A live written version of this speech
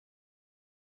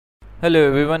Hello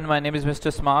everyone, my name is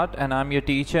Mr. Smart and I'm your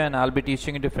teacher, and I'll be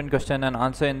teaching a different question and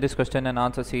answer in this question and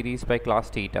answer series by class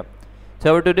Theta.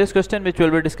 So our today's question which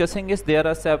we'll be discussing is, there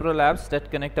are several apps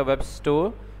that connect a web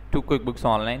store to QuickBooks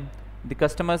Online. The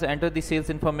customers enter the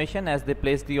sales information as they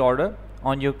place the order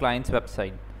on your client's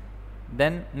website,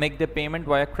 then make the payment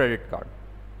via credit card.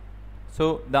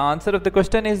 So the answer of the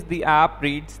question is, the app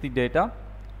reads the data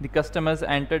the customers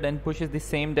entered and pushes the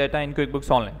same data in QuickBooks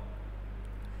Online.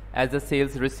 As the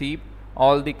sales receipt,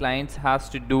 all the clients has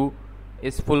to do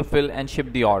is fulfill and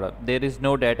ship the order. There is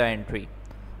no data entry.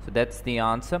 So that's the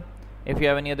answer. If you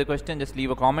have any other question, just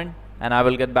leave a comment and I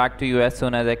will get back to you as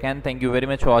soon as I can. Thank you very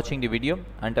much for watching the video.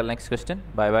 Until next question,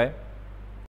 bye bye.